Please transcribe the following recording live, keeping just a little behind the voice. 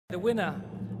The winner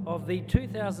of the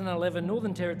 2011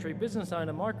 Northern Territory Business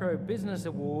Owner Micro Business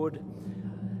Award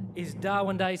is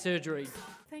Darwin Day Surgery.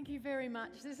 Thank you very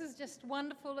much. This is just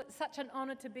wonderful. It's such an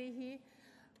honour to be here.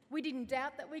 We didn't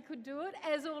doubt that we could do it,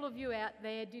 as all of you out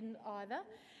there didn't either.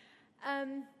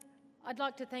 I'd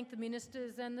like to thank the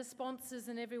ministers and the sponsors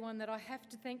and everyone that I have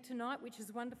to thank tonight, which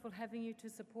is wonderful having you to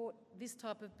support this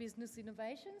type of business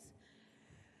innovations.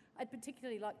 I'd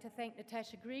particularly like to thank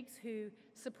Natasha Griggs, who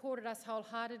supported us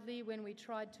wholeheartedly when we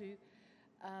tried to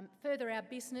further our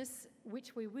business,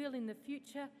 which we will in the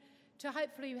future, to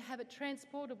hopefully have a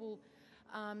transportable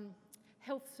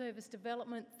health service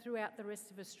development throughout the rest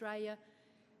of Australia.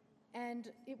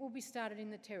 And it will be started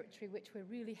in the Territory, which we're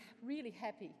really, really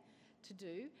happy to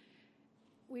do.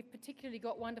 We've particularly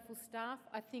got wonderful staff.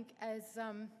 I think, as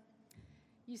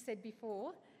you said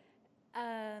before,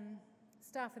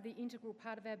 staff are the integral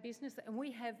part of our business, and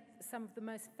we have some of the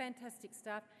most fantastic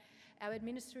staff. Our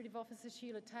Administrative Officer,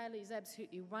 Sheila Taylor, is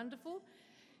absolutely wonderful.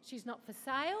 She's not for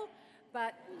sale,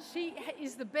 but she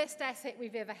is the best asset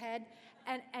we've ever had,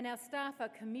 and our staff are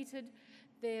committed.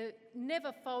 They're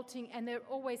never faulting, and they're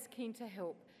always keen to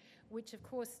help, which, of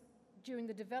course, during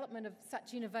the development of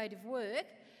such innovative work,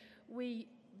 we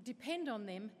depend on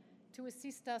them to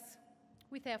assist us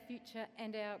with our future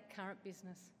and our current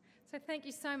business. So thank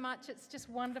you so much. It's just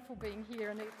wonderful being here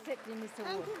and accepting this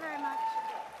award. Thank you very much.